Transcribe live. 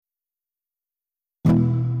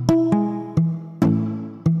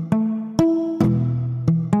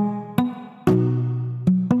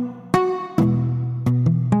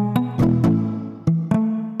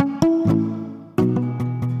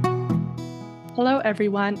Hello,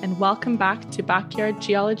 everyone, and welcome back to Backyard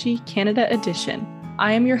Geology Canada Edition.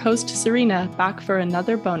 I am your host, Serena, back for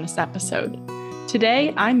another bonus episode.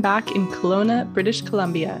 Today, I'm back in Kelowna, British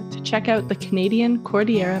Columbia, to check out the Canadian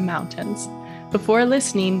Cordillera Mountains. Before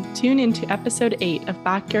listening, tune into episode 8 of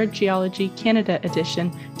Backyard Geology Canada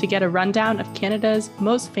Edition to get a rundown of Canada's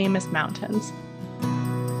most famous mountains.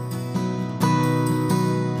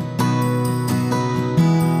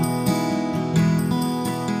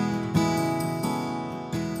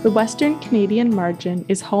 The Western Canadian margin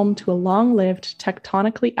is home to a long-lived,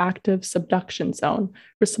 tectonically active subduction zone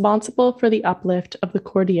responsible for the uplift of the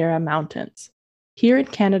Cordillera Mountains. Here in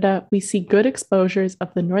Canada, we see good exposures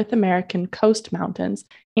of the North American coast mountains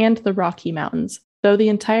and the Rocky Mountains, though the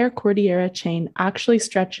entire Cordillera chain actually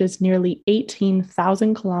stretches nearly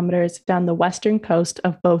 18,000 kilometers down the western coast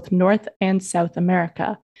of both North and South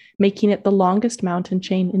America, making it the longest mountain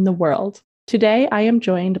chain in the world. Today, I am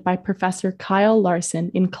joined by Professor Kyle Larson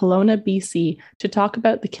in Kelowna, BC, to talk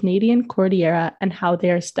about the Canadian Cordillera and how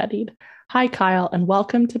they are studied. Hi, Kyle, and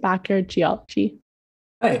welcome to Backyard Geology.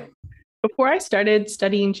 Hi. Before I started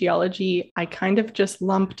studying geology, I kind of just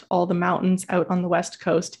lumped all the mountains out on the West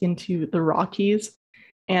Coast into the Rockies,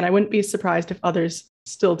 and I wouldn't be surprised if others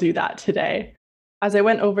still do that today. As I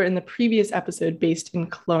went over in the previous episode based in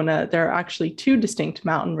Kelowna, there are actually two distinct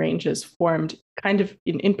mountain ranges formed kind of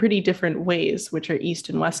in pretty different ways, which are east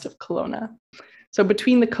and west of Kelowna. So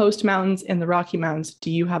between the Coast Mountains and the Rocky Mountains,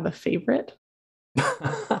 do you have a favorite?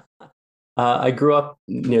 I grew up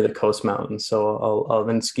near the Coast Mountains, so I'll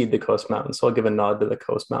then skied the Coast Mountains. So I'll give a nod to the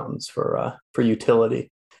Coast Mountains for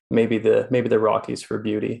utility. Maybe the Rockies for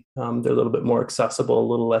beauty. They're a little bit more accessible, a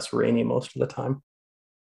little less rainy most of the time.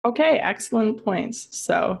 Okay, excellent points.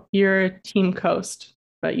 So you're Team Coast,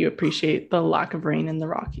 but you appreciate the lack of rain in the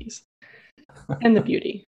Rockies and the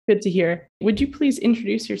beauty. Good to hear. Would you please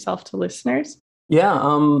introduce yourself to listeners? Yeah,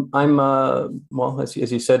 I'm as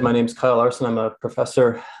you said, my name's Kyle Larson. I'm a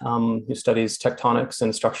professor who studies tectonics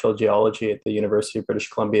and structural geology at the University of British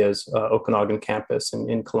Columbia's Okanagan campus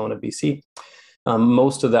in Kelowna, BC.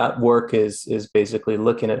 Most of that work is basically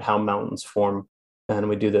looking at how mountains form. And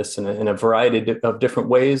we do this in a variety of different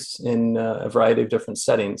ways in a variety of different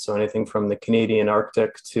settings. So anything from the Canadian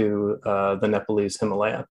Arctic to the Nepalese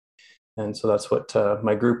Himalaya. And so that's what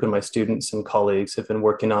my group and my students and colleagues have been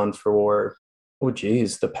working on for,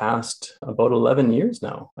 the past about 11 years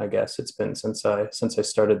now, I guess it's been since I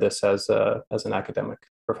started this as an academic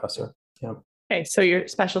professor. Yeah. Okay, so your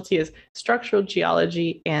specialty is structural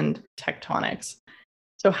geology and tectonics.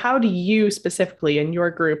 So how do you specifically in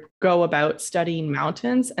your group go about studying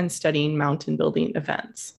mountains and studying mountain building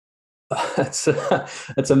events? That's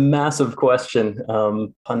a massive question,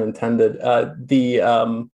 pun intended.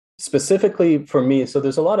 Specifically for me, so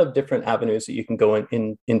there's a lot of different avenues that you can go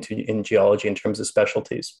into geology in terms of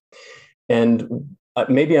specialties. And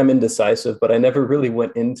maybe I'm indecisive, but I never really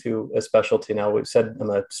went into a specialty. Now, we've said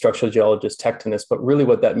I'm a structural geologist, tectonist, but really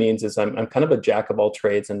what that means is I'm kind of a jack of all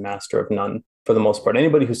trades and master of none for the most part.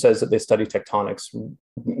 Anybody who says that they study tectonics,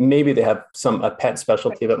 maybe they have a pet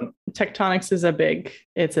specialty. But tectonics is a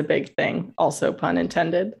big thing, also pun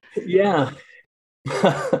intended. Yeah.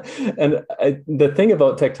 And the thing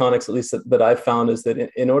about tectonics, at least that I've found, is that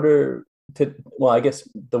in order to, well, I guess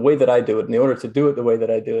the way that I do it, in order to do it the way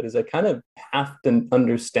that I do it, is I kind of have to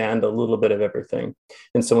understand a little bit of everything.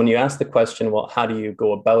 And so when you ask the question, well, how do you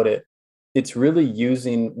go about it? It's really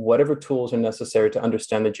using whatever tools are necessary to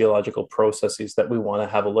understand the geological processes that we want to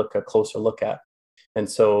have a closer look at. And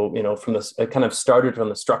so, I kind of started from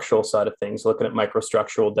the structural side of things, looking at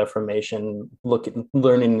microstructural deformation,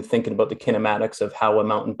 learning and thinking about the kinematics of how a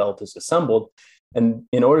mountain belt is assembled. And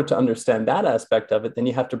in order to understand that aspect of it, then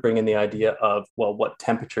you have to bring in the idea of, well, what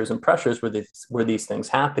temperatures and pressures were these things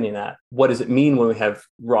happening at? What does it mean when we have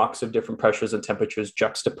rocks of different pressures and temperatures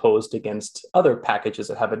juxtaposed against other packages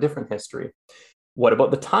that have a different history? What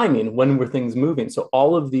about the timing? When were things moving? So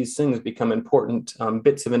all of these things become important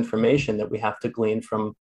bits of information that we have to glean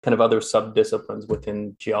from kind of other subdisciplines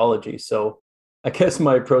within geology. So I guess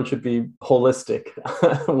my approach would be holistic,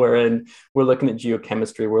 wherein we're looking at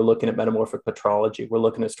geochemistry, we're looking at metamorphic petrology, we're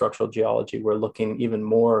looking at structural geology, we're looking even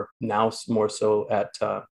more so at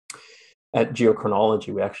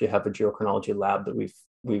geochronology. We actually have a geochronology lab that we've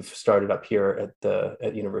started up here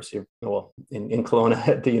at University of, in Kelowna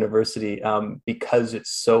at the university, because it's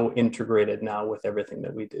so integrated now with everything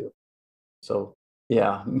that we do. So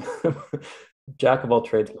yeah, jack of all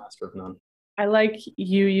trades, master of none. I like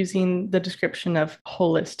you using the description of a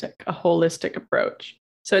holistic approach.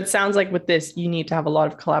 So it sounds like with this, you need to have a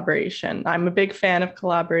lot of collaboration. I'm a big fan of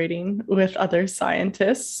collaborating with other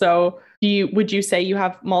scientists. So would you say you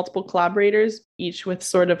have multiple collaborators, each with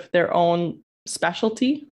sort of their own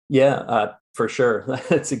specialty? Yeah, for sure.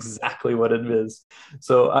 That's exactly what it is.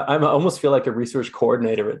 So I almost feel like a research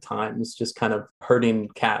coordinator at times, just kind of herding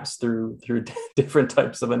cats through different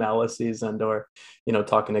types of analyses and or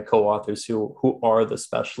talking to co-authors who are the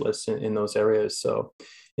specialists in those areas. So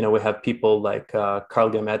we have people like Carl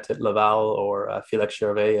Guillemette at Laval or Félix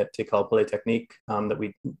Gervais at École Polytechnique that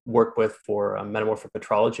we work with for metamorphic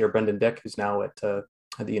petrology, or Brendan Dick, who's now at the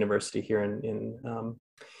university here in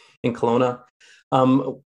Kelowna.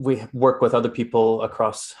 We work with other people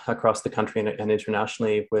across the country and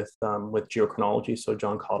internationally with geochronology. So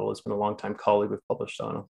John Cottle has been a longtime colleague. We've published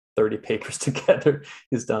on 30 papers together.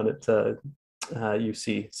 He's down at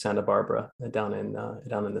UC Santa Barbara down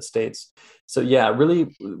in the States. So yeah, really,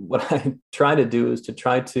 what I try to do is to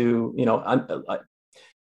try to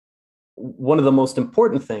one of the most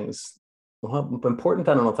important things. Well, important,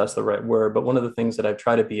 I don't know if that's the right word, but one of the things that I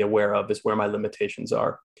try to be aware of is where my limitations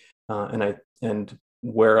are. And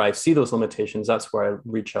where I see those limitations, that's where I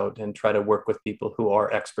reach out and try to work with people who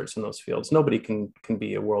are experts in those fields. Nobody can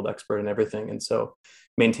be a world expert in everything. And so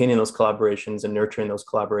maintaining those collaborations and nurturing those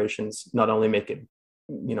collaborations not only make it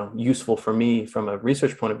useful for me from a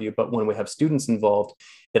research point of view, but when we have students involved,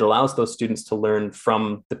 it allows those students to learn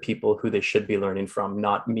from the people who they should be learning from,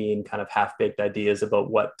 not me and kind of half-baked ideas about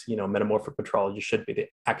what metamorphic petrology should be. To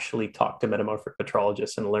actually talk to metamorphic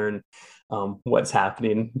petrologists and learn what's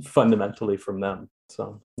happening fundamentally from them.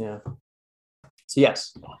 So yeah. So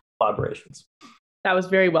yes, collaborations. That was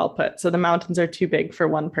very well put. So the mountains are too big for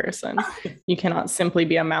one person. You cannot simply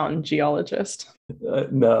be a mountain geologist.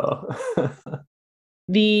 No.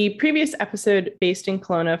 The previous episode, Based in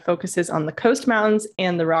Kelowna, focuses on the Coast Mountains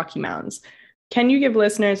and the Rocky Mountains. Can you give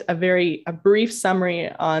listeners a brief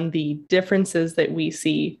summary on the differences that we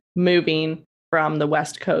see moving from the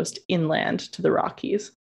West Coast inland to the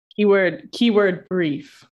Rockies? Keyword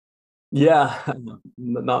brief. Yeah,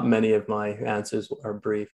 not many of my answers are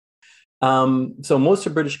brief. So most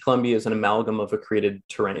of British Columbia is an amalgam of accreted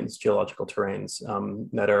terrains, geological terrains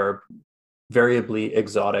that are variably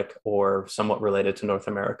exotic or somewhat related to North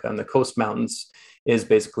America. And the Coast Mountains is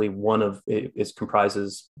basically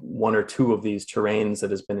comprises one or two of these terrains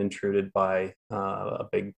that has been intruded by a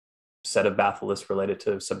big set of batholiths related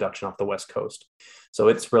to subduction off the West Coast. So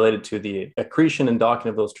it's related to the accretion and docking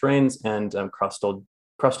of those terrains and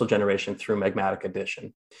crustal generation through magmatic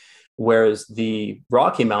addition. Whereas the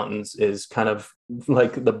Rocky Mountains is kind of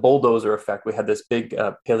like the bulldozer effect. We had this big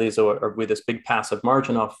this big passive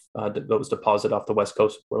margin off that was deposited off the west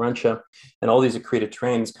coast of Laurentia, and all these accreted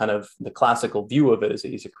terrains. Kind of the classical view of it is that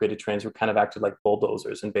these accreted terrains were kind of acted like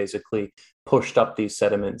bulldozers and basically pushed up these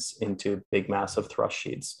sediments into big, massive thrust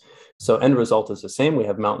sheets. So end result is the same. We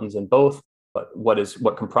have mountains in both. But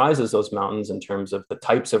what comprises those mountains in terms of the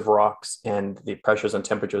types of rocks and the pressures and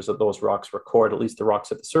temperatures that those rocks record, at least the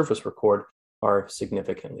rocks at the surface record, are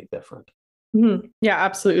significantly different. Mm-hmm. Yeah,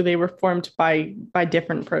 absolutely. They were formed by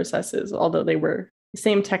different processes, although they were the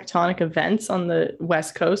same tectonic events on the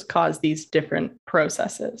West Coast caused these different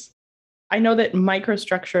processes. I know that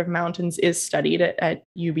microstructure of mountains is studied at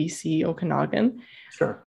UBC Okanagan.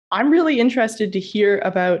 Sure. I'm really interested to hear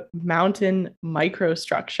about mountain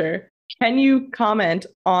microstructure. Can you comment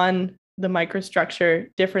on the microstructure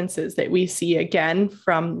differences that we see again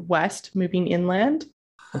from west moving inland?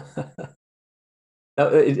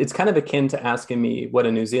 It's kind of akin to asking me what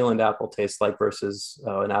a New Zealand apple tastes like versus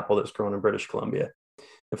an apple that's grown in British Columbia.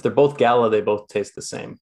 If they're both Gala, they both taste the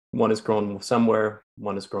same. One is grown somewhere,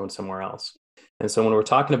 one is grown somewhere else. And so when we're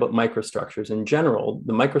talking about microstructures in general,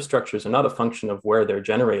 the microstructures are not a function of where they're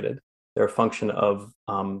generated. They're a function of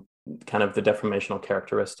kind of the deformational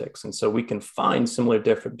characteristics. And so we can find similar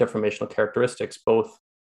deformational characteristics both,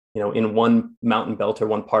 in one mountain belt or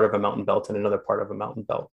one part of a mountain belt and another part of a mountain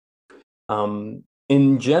belt.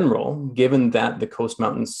 In general, given that the coast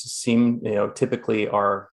mountains typically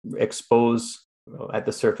are exposed at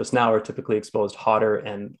the surface now, are typically exposed hotter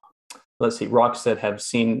and rocks that have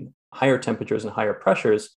seen higher temperatures and higher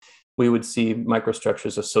pressures, we would see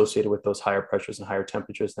microstructures associated with those higher pressures and higher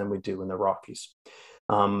temperatures than we do in the Rockies.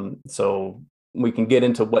 So we can get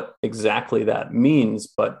into what exactly that means,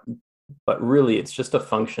 but really it's just a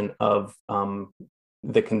function of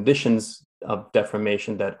the conditions of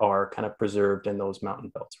deformation that are kind of preserved in those mountain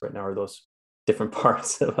belts right now, or those different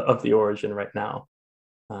parts of the origin right now.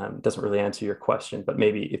 Doesn't really answer your question, but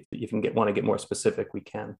maybe if you want to get more specific, we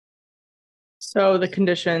can. So the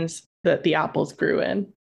conditions that the apples grew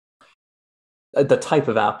in. The type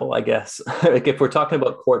of apple, I guess. Like if we're talking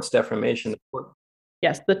about quartz deformation.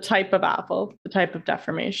 Yes, the type of apple, the type of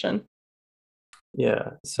deformation.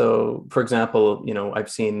 Yeah. So, for example, I've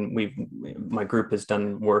seen my group has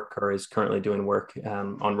done work or is currently doing work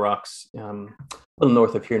on rocks a little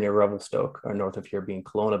north of here near Revelstoke, or north of here being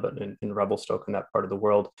Kelowna, but in Revelstoke in that part of the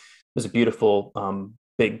world. There's a beautiful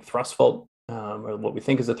big thrust fault, or what we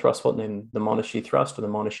think is a thrust fault named the Monachie Thrust or the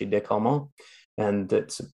Monachie Décalement. And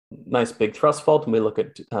it's a nice big thrust fault. And we look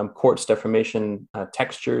at quartz deformation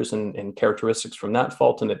textures and characteristics from that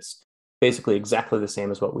fault. And it's basically exactly the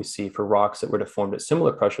same as what we see for rocks that were deformed at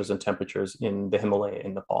similar pressures and temperatures in the Himalaya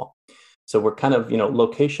in Nepal. So we're kind of,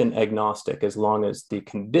 location agnostic as long as the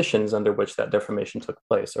conditions under which that deformation took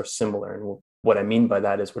place are similar. And what I mean by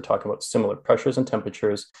that is we're talking about similar pressures and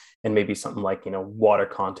temperatures and maybe something like, water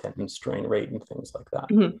content and strain rate and things like that.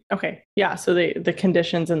 Mm-hmm. Okay. Yeah. So the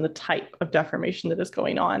conditions and the type of deformation that is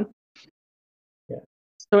going on. Yeah.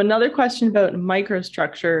 So another question about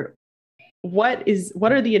microstructure. What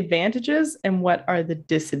are the advantages and what are the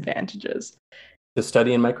disadvantages? To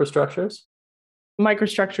study in microstructures?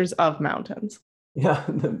 Microstructures of mountains. Yeah,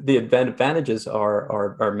 the advantages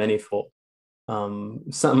are manifold.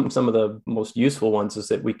 Some of the most useful ones is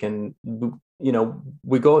that we can,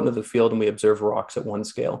 we go out into the field and we observe rocks at one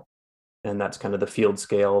scale. And that's kind of the field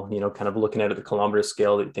scale, kind of looking at the kilometer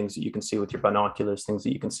scale, the things that you can see with your binoculars, things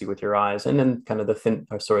that you can see with your eyes, and then kind of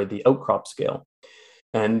the outcrop scale.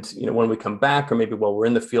 And when we come back, or maybe while we're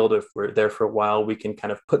in the field, if we're there for a while, we can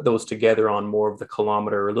kind of put those together on more of the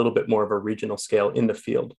kilometer, or a little bit more of a regional scale in the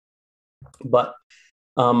field. But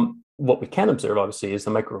what we can observe, obviously, is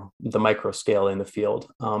the micro scale in the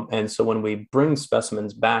field. And so when we bring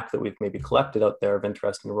specimens back that we've maybe collected out there of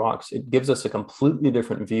interesting rocks, it gives us a completely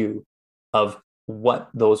different view of what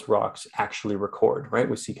those rocks actually record, right?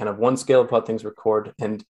 We see kind of one scale of how things record,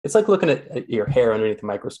 and it's like looking at your hair underneath the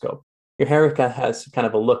microscope. Your hair has kind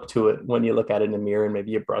of a look to it when you look at it in the mirror, and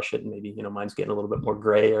maybe you brush it and maybe, mine's getting a little bit more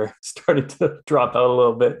gray or starting to drop out a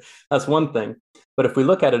little bit. That's one thing. But if we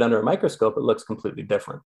look at it under a microscope, it looks completely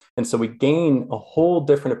different. And so we gain a whole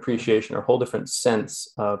different appreciation or a whole different sense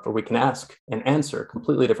of, or we can ask and answer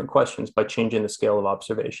completely different questions by changing the scale of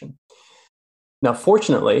observation. Now,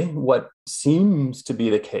 fortunately, what seems to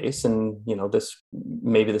be the case, and this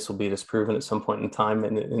will be disproven at some point in time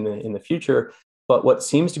in the future, but what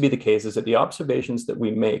seems to be the case is that the observations that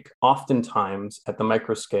we make oftentimes at the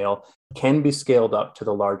micro scale can be scaled up to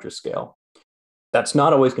the larger scale. That's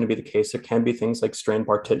not always going to be the case. There can be things like strain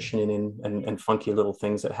partitioning and funky little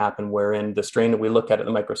things that happen wherein the strain that we look at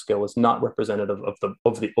the micro scale is not representative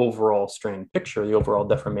of the overall strain picture, the overall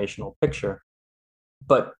deformational picture.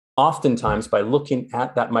 But oftentimes, by looking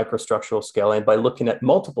at that microstructural scale and by looking at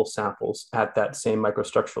multiple samples at that same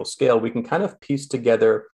microstructural scale, we can kind of piece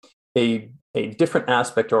together a different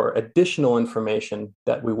aspect or additional information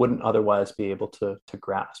that we wouldn't otherwise be able to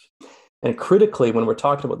grasp. And critically, when we're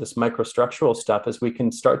talking about this microstructural stuff, is we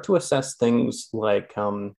can start to assess things like,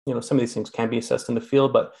 some of these things can be assessed in the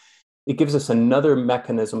field, but it gives us another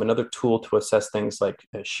mechanism, another tool to assess things like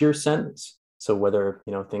shear sense. So whether,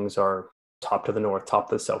 things are top to the north, top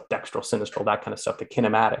to the south, dextral, sinistral, that kind of stuff, the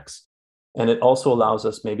kinematics. And it also allows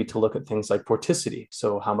us maybe to look at things like vorticity.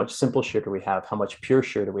 So how much simple shear do we have? How much pure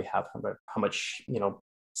shear do we have? How much,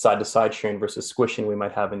 side-to-side shearing versus squishing we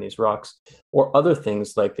might have in these rocks, or other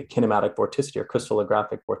things like the kinematic vorticity or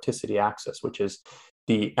crystallographic vorticity axis, which is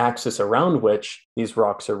the axis around which these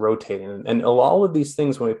rocks are rotating. And all of these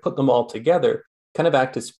things, when we put them all together, kind of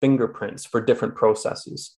act as fingerprints for different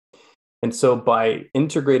processes. And so by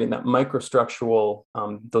integrating that microstructural,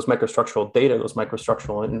 those microstructural data, those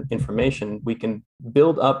microstructural information, we can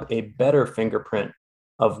build up a better fingerprint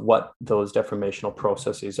of what those deformational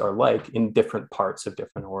processes are like in different parts of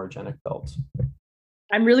different orogenic belts.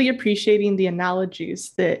 I'm really appreciating the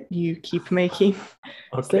analogies that you keep making.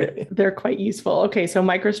 Okay. They're quite useful. Okay, so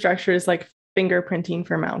microstructure is like fingerprinting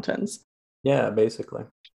for mountains. Yeah, basically.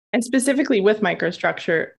 And specifically with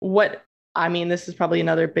microstructure, this is probably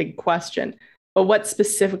another big question, but what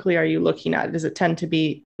specifically are you looking at? Does it tend to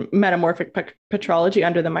be metamorphic petrology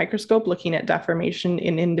under the microscope, looking at deformation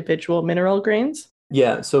in individual mineral grains?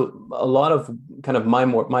 Yeah, so a lot of kind of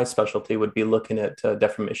my specialty would be looking at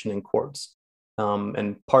deformation in quartz.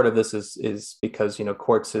 And part of this is because,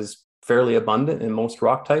 quartz is fairly abundant in most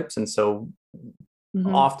rock types. And so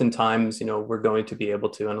oftentimes, we're going to be able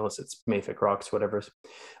to, unless it's mafic rocks, whatever,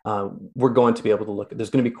 we're going to be able to look at, there's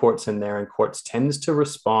going to be quartz in there, and quartz tends to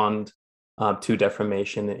respond to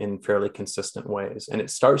deformation in fairly consistent ways. And it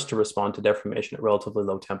starts to respond to deformation at relatively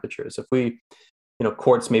low temperatures. If we,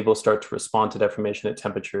 quartz maybe will start to respond to deformation at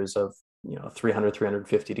temperatures of 300,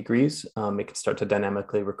 350 degrees. It can start to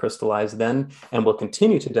dynamically recrystallize then, and will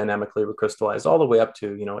continue to dynamically recrystallize all the way up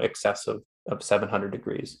to, excess of 700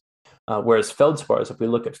 degrees. Whereas feldspars, if we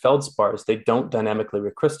look at feldspars, they don't dynamically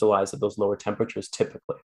recrystallize at those lower temperatures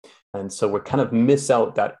typically. And so we're kind of miss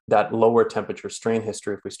out that lower temperature strain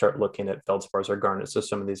history if we start looking at feldspars or garnets or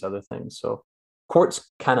some of these other things. So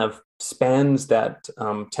quartz kind of spans that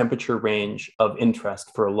temperature range of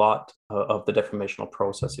interest for a lot of the deformational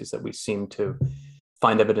processes that we seem to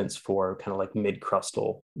find evidence for, kind of like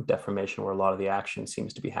mid-crustal deformation, where a lot of the action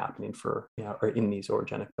seems to be happening or in these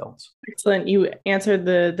orogenic belts. Excellent. You answered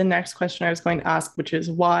the next question I was going to ask, which is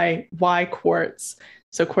why quartz?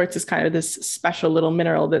 So quartz is kind of this special little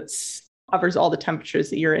mineral that's covers all the temperatures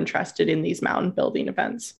that you're interested in these mountain building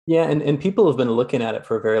events. Yeah, and people have been looking at it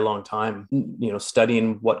for a very long time,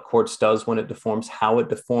 studying what quartz does when it deforms, how it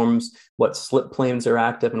deforms, what slip planes are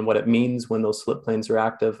active, and what it means when those slip planes are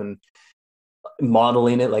active, and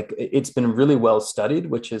modeling it. Like, it's been really well studied,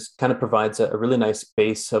 which is kind of provides a really nice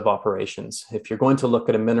base of operations. If you're going to look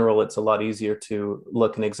at a mineral, it's a lot easier to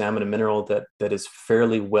look and examine a mineral that is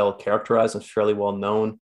fairly well characterized and fairly well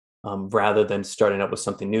known, rather than starting out with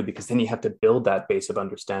something new, because then you have to build that base of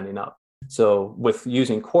understanding up. So with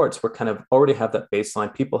using quartz, we're kind of already have that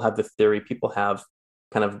baseline. People have the theory, people have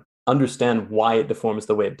kind of understand why it deforms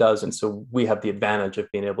the way it does. And so we have the advantage of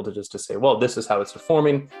being able to say, well, this is how it's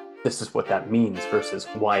deforming. This is what that means versus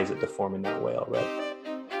why is it deforming that way already.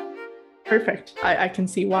 Perfect. I can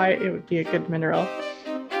see why it would be a good mineral.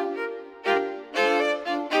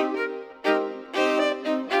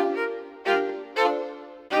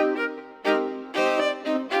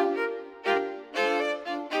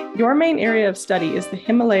 Your main area of study is the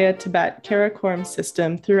Himalaya-Tibet-Karakoram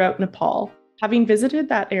system throughout Nepal. Having visited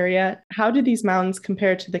that area, how do these mountains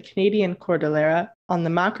compare to the Canadian Cordillera on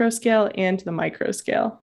the macro scale and the micro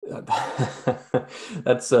scale?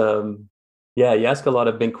 That's yeah, you ask a lot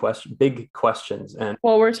of big questions, and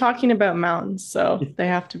well, we're talking about mountains, so they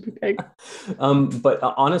have to be big. But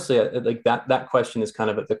honestly, like that question is kind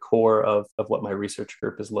of at the core of what my research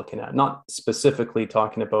group is looking at. Not specifically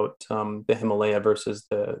talking about the Himalaya versus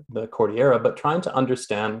the Cordillera, but trying to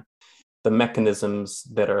understand the mechanisms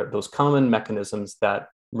that are those common mechanisms that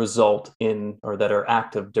result in or that are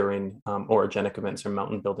active during orogenic events or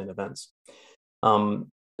mountain building events.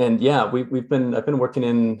 And yeah, I've been working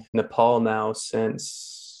in Nepal now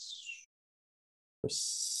since for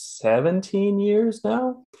 17 years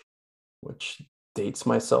now, which dates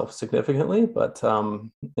myself significantly. But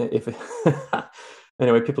if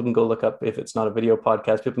anyway, people can go look up, if it's not a video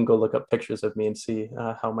podcast, people can go look up pictures of me and see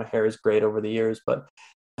how my hair is grayed over the years. But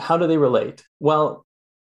how do they relate? Well,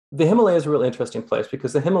 the Himalaya is a really interesting place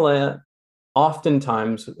because the Himalaya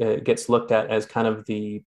oftentimes gets looked at as kind of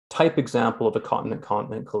the type example of a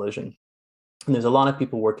continent-continent collision. And there's a lot of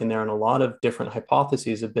people working there, and a lot of different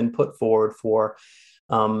hypotheses have been put forward for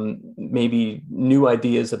maybe new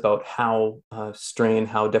ideas about how strain,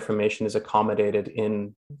 how deformation is accommodated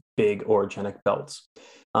in big orogenic belts.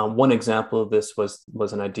 One example of this was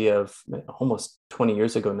an idea of almost 20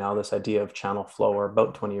 years ago now, this idea of channel flow, or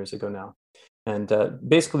about 20 years ago now. And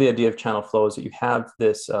basically the idea of channel flow is that you have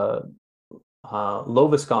this low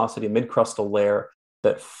viscosity mid-crustal layer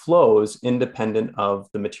that flows independent of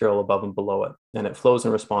the material above and below it. And it flows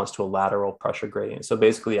in response to a lateral pressure gradient. So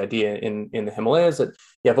basically the idea in the Himalayas that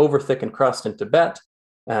you have over-thickened crust in Tibet,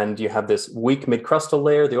 and you have this weak mid-crustal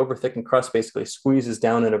layer. The over-thickened crust basically squeezes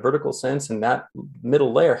down in a vertical sense, and that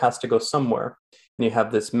middle layer has to go somewhere. And you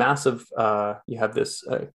have this massive,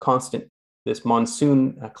 constant, this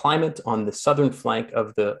monsoon climate on the southern flank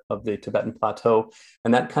of the Tibetan plateau,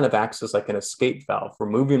 and that kind of acts as like an escape valve,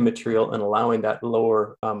 removing material and allowing that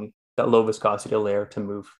low viscosity layer to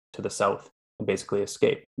move to the south and basically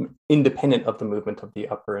escape, independent of the movement of the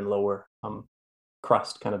upper and lower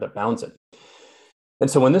crust kind of that bounds it. And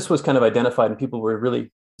so when this was kind of identified and people were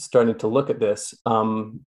really starting to look at this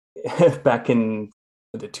back in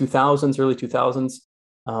the 2000s, early 2000s,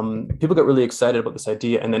 people got really excited about this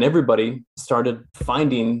idea. And then everybody started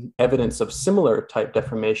finding evidence of similar type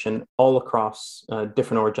deformation all across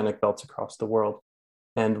different orogenic belts across the world.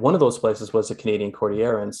 And one of those places was the Canadian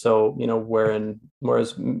Cordillera. And so,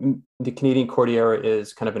 whereas the Canadian Cordillera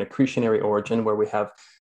is kind of an accretionary origin where we have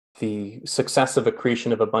the successive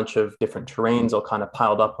accretion of a bunch of different terrains all kind of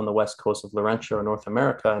piled up on the west coast of Laurentia or North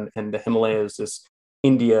America, and the Himalaya is this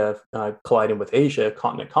India colliding with Asia,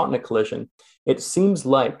 continent-continent collision. It seems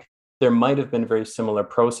like there might have been very similar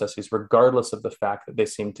processes, regardless of the fact that they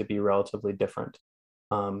seem to be relatively different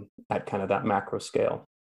at kind of that macro scale.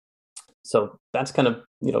 So that's kind of,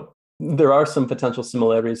 there are some potential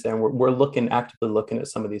similarities there, and we're actively looking at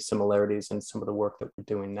some of these similarities in some of the work that we're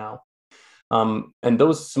doing now. And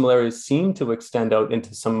those similarities seem to extend out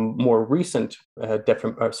into some more recent,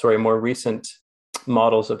 more recent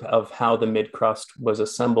models of how the mid-crust was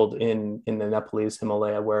assembled in the Nepalese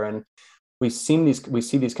Himalaya, wherein we see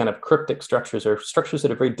these kind of cryptic structures, or structures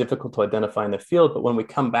that are very difficult to identify in the field. But when we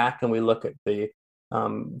come back and we look at the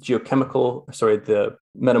the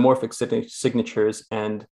metamorphic signatures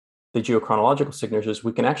and the geochronological signatures,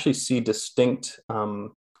 we can actually see distinct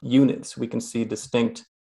units. We can see distinct,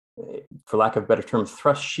 for lack of a better term,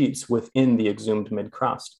 thrust sheets within the exhumed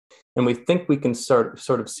mid-crust. And we think we can sort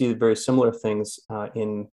of see very similar things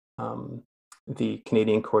in the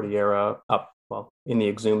Canadian Cordillera in the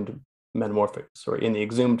exhumed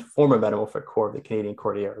former metamorphic core of the Canadian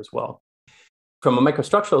Cordillera as well. From a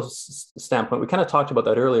microstructural standpoint, we kind of talked about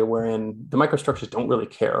that earlier, wherein the microstructures don't really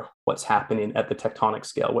care what's happening at the tectonic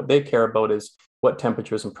scale. What they care about is what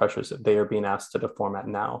temperatures and pressures that they are being asked to deform at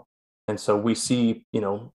now. And so we see,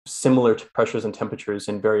 similar pressures and temperatures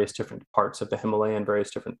in various different parts of the Himalaya and various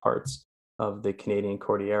different parts of the Canadian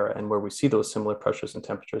Cordillera. And where we see those similar pressures and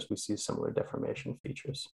temperatures, we see similar deformation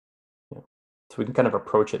features. Yeah. So we can kind of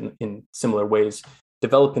approach it in similar ways,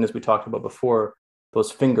 developing, as we talked about before, those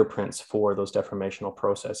fingerprints for those deformational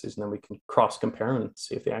processes. And then we can cross-compare and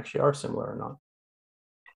see if they actually are similar or not.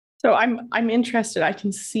 So I'm interested. I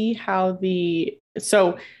can see how the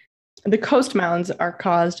coast mountains are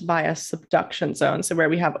caused by a subduction zone. So where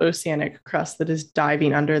we have oceanic crust that is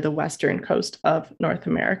diving under the western coast of North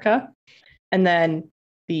America. And then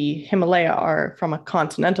the Himalaya are from a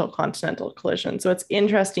continental collision. So it's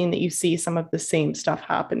interesting that you see some of the same stuff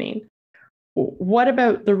happening. What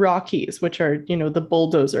about the Rockies, which are, the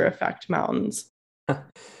bulldozer effect mountains?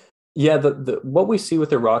 Yeah, what we see with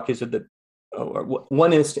the Rockies are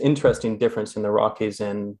one interesting difference in the Rockies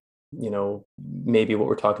and maybe what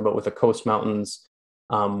we're talking about with the coast mountains,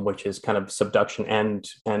 which is kind of subduction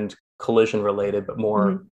and collision related, but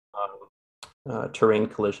more terrain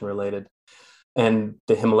collision related. And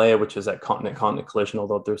the Himalaya, which is that continent collision,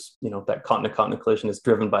 although there's, that continent collision is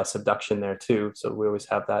driven by subduction there too. So we always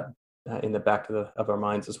have that in the back of our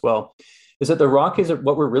minds as well. Is that the Rockies,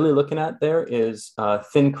 what we're really looking at there is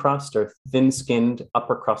thin crust or thin-skinned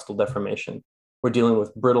upper crustal deformation. We're dealing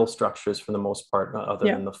with brittle structures for the most part, other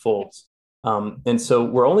than the folds. And so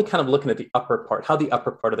we're only kind of looking at the upper part, how the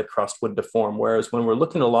upper part of the crust would deform. Whereas when we're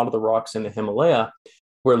looking at a lot of the rocks in the Himalaya,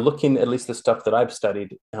 we're looking, at least the stuff that I've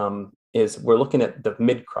studied, is we're looking at the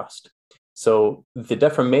mid-crust. So the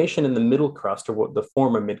deformation in the middle crust, or what the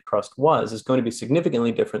former mid-crust was, is going to be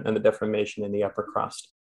significantly different than the deformation in the upper crust.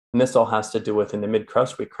 And this all has to do with, in the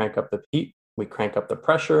mid-crust, we crank up the heat, we crank up the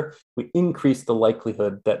pressure, we increase the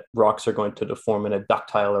likelihood that rocks are going to deform in a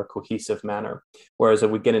ductile or cohesive manner. Whereas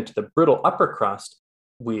if we get into the brittle upper crust,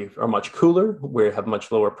 we are much cooler, we have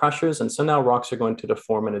much lower pressures, and so now rocks are going to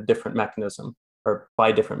deform in a different mechanism, or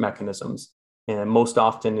by different mechanisms, and most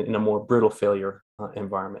often in a more brittle failure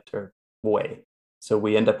environment or way. So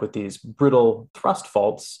we end up with these brittle thrust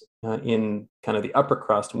faults in kind of the upper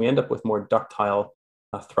crust, and we end up with more ductile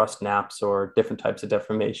thrust naps or different types of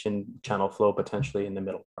deformation, channel flow potentially in the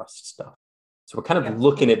middle crust stuff. So we're kind of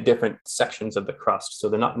looking at different sections of the crust, so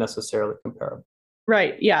they're not necessarily comparable.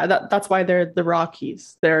 Right. Yeah. That's why they're the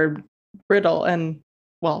Rockies. They're brittle and,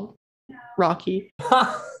 rocky.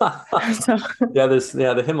 So,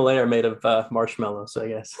 the Himalaya are made of marshmallows, I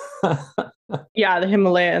guess. Yeah, the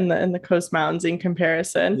Himalaya and the coast mountains in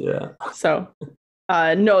comparison. Yeah. So,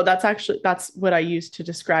 no, that's what I use to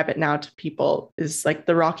describe it now to people, is like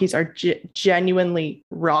the Rockies are genuinely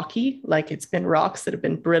rocky, like it's been rocks that have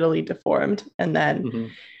been brittly deformed, and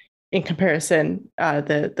then in comparison,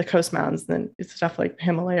 the coast mountains, then it's stuff like the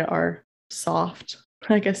Himalaya are soft,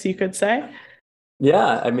 I guess you could say.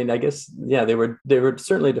 Yeah, I mean, I guess, they were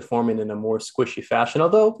certainly deforming in a more squishy fashion.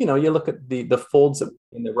 Although, you look at the folds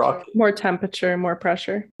in the Rockies. More temperature, more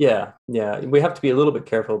pressure. Yeah. We have to be a little bit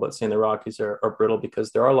careful about saying the Rockies are brittle,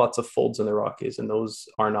 because there are lots of folds in the Rockies, and those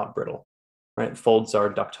are not brittle, right? Folds are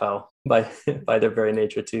ductile by their very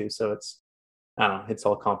nature too. So it's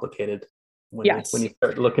all complicated when you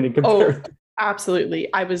start looking and comparing. Oh,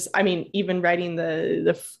 absolutely. Even writing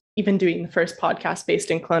even doing the first podcast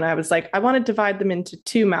based in Kelowna, I was like, I want to divide them into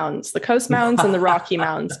two mountains, the coast mountains and the Rocky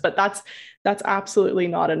Mountains, but that's absolutely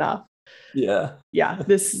not enough. Yeah.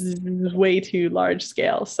 This is way too large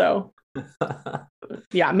scale. So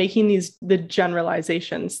making the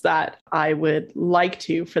generalizations that I would like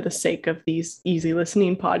to, for the sake of these easy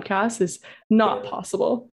listening podcasts, is not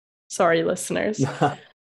possible. Sorry, listeners.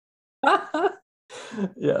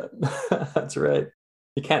 Yeah, that's right.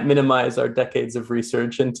 you can't minimize our decades of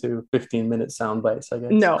research into 15-minute sound bites, I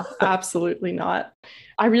guess. No, absolutely not.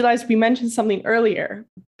 I realized we mentioned something earlier,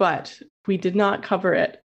 but we did not cover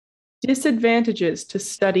it. Disadvantages to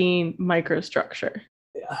studying microstructure.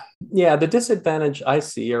 Yeah, the disadvantage I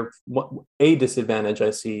see, or a disadvantage I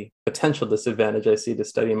see, potential disadvantage I see to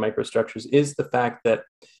studying microstructures is the fact that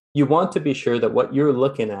you want to be sure that what you're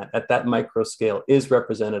looking at that micro scale is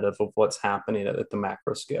representative of what's happening at the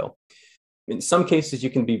macro scale. In some cases, you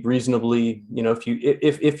can be reasonably,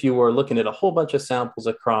 if you are looking at a whole bunch of samples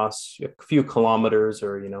across a few kilometers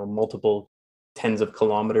or, multiple tens of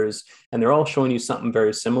kilometers, and they're all showing you something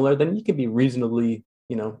very similar, then you can be reasonably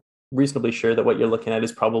sure that what you're looking at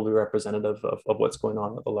is probably representative of what's going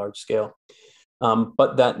on at the large scale.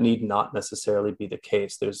 But that need not necessarily be the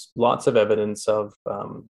case. There's lots of evidence of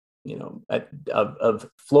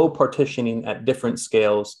flow partitioning at different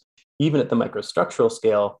scales. Even at the microstructural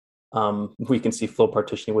scale, we can see flow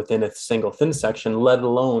partitioning within a single thin section, let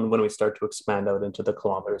alone when we start to expand out into the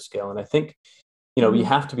kilometer scale. And I think, you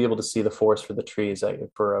have to be able to see the forest for the trees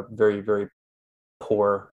for a very, very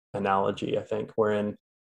poor analogy, I think, wherein,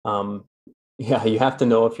 you have to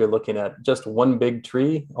know if you're looking at just one big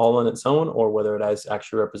tree all on its own, or whether it is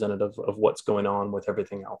actually representative of what's going on with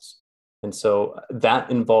everything else. And so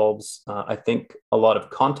that involves, I think, a lot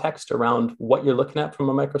of context around what you're looking at from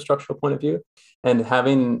a microstructural point of view, and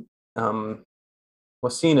having,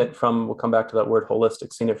 seeing it from, we'll come back to that word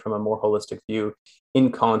holistic, seeing it from a more holistic view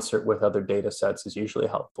in concert with other data sets is usually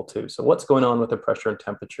helpful too. So what's going on with the pressure and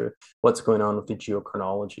temperature? What's going on with the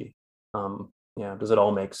geochronology? Does it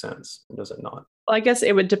all make sense? Does it not? Well, I guess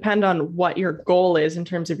it would depend on what your goal is in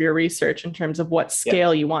terms of your research, in terms of what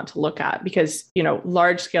scale you want to look at, because,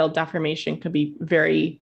 large scale deformation could be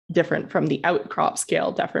very different from the outcrop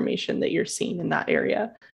scale deformation that you're seeing in that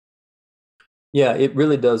area. Yeah, it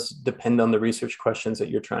really does depend on the research questions that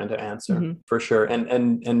you're trying to answer, for sure. And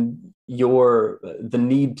the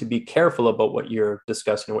need to be careful about what you're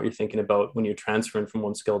discussing, what you're thinking about when you're transferring from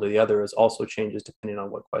one scale to the other is also changes depending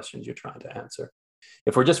on what questions you're trying to answer.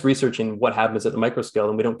 If we're just researching what happens at the micro scale,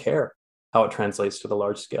 then we don't care how it translates to the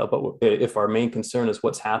large scale. But if our main concern is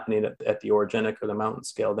what's happening at the orogenic or the mountain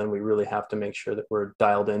scale, then we really have to make sure that we're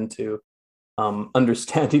dialed into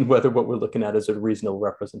understanding whether what we're looking at is a reasonable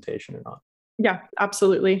representation or not. Yeah,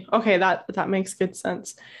 absolutely. Okay, that makes good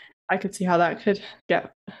sense. I could see how that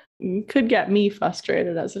could get me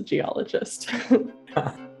frustrated as a geologist.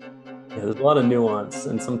 Yeah, there's a lot of nuance,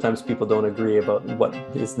 and sometimes people don't agree about what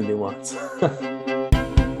is the nuance.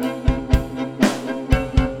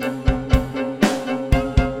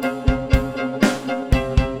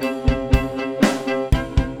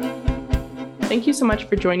 Thank you so much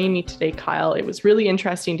for joining me today, Kyle. It was really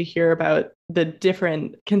interesting to hear about the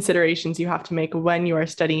different considerations you have to make when you are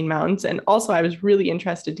studying mountains. And also, I was really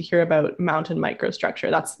interested to hear about mountain microstructure.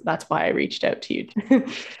 That's why I reached out to you. I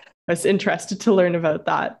was interested to learn about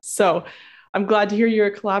that. So I'm glad to hear you're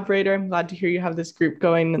a collaborator. I'm glad to hear you have this group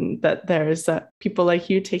going and that there's people like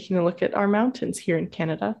you taking a look at our mountains here in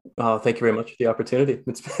Canada. Oh, thank you very much for the opportunity.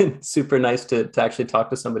 It's been super nice to actually talk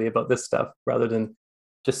to somebody about this stuff rather than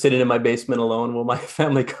just sitting in my basement alone while my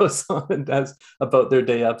family goes on and does about their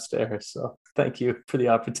day upstairs. So thank you for the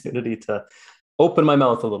opportunity to open my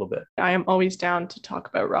mouth a little bit. I am always down to talk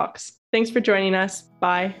about rocks. Thanks for joining us.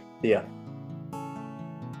 Bye. Yeah.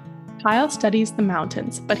 Kyle studies the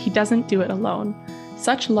mountains, but he doesn't do it alone.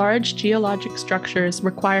 Such large geologic structures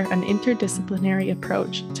require an interdisciplinary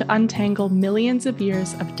approach to untangle millions of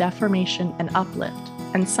years of deformation and uplift.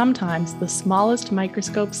 And sometimes the smallest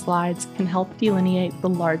microscope slides can help delineate the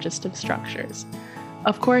largest of structures.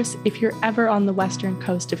 Of course, if you're ever on the western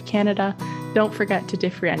coast of Canada, don't forget to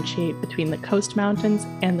differentiate between the Coast Mountains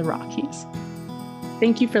and the Rockies.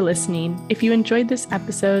 Thank you for listening. If you enjoyed this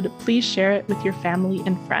episode, please share it with your family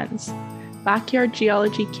and friends. Backyard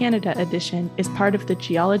Geology Canada edition is part of the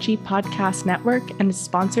Geology Podcast Network and is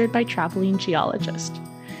sponsored by Traveling Geologist.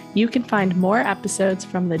 You can find more episodes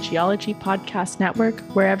from the Geology Podcast Network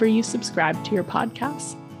wherever you subscribe to your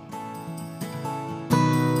podcasts.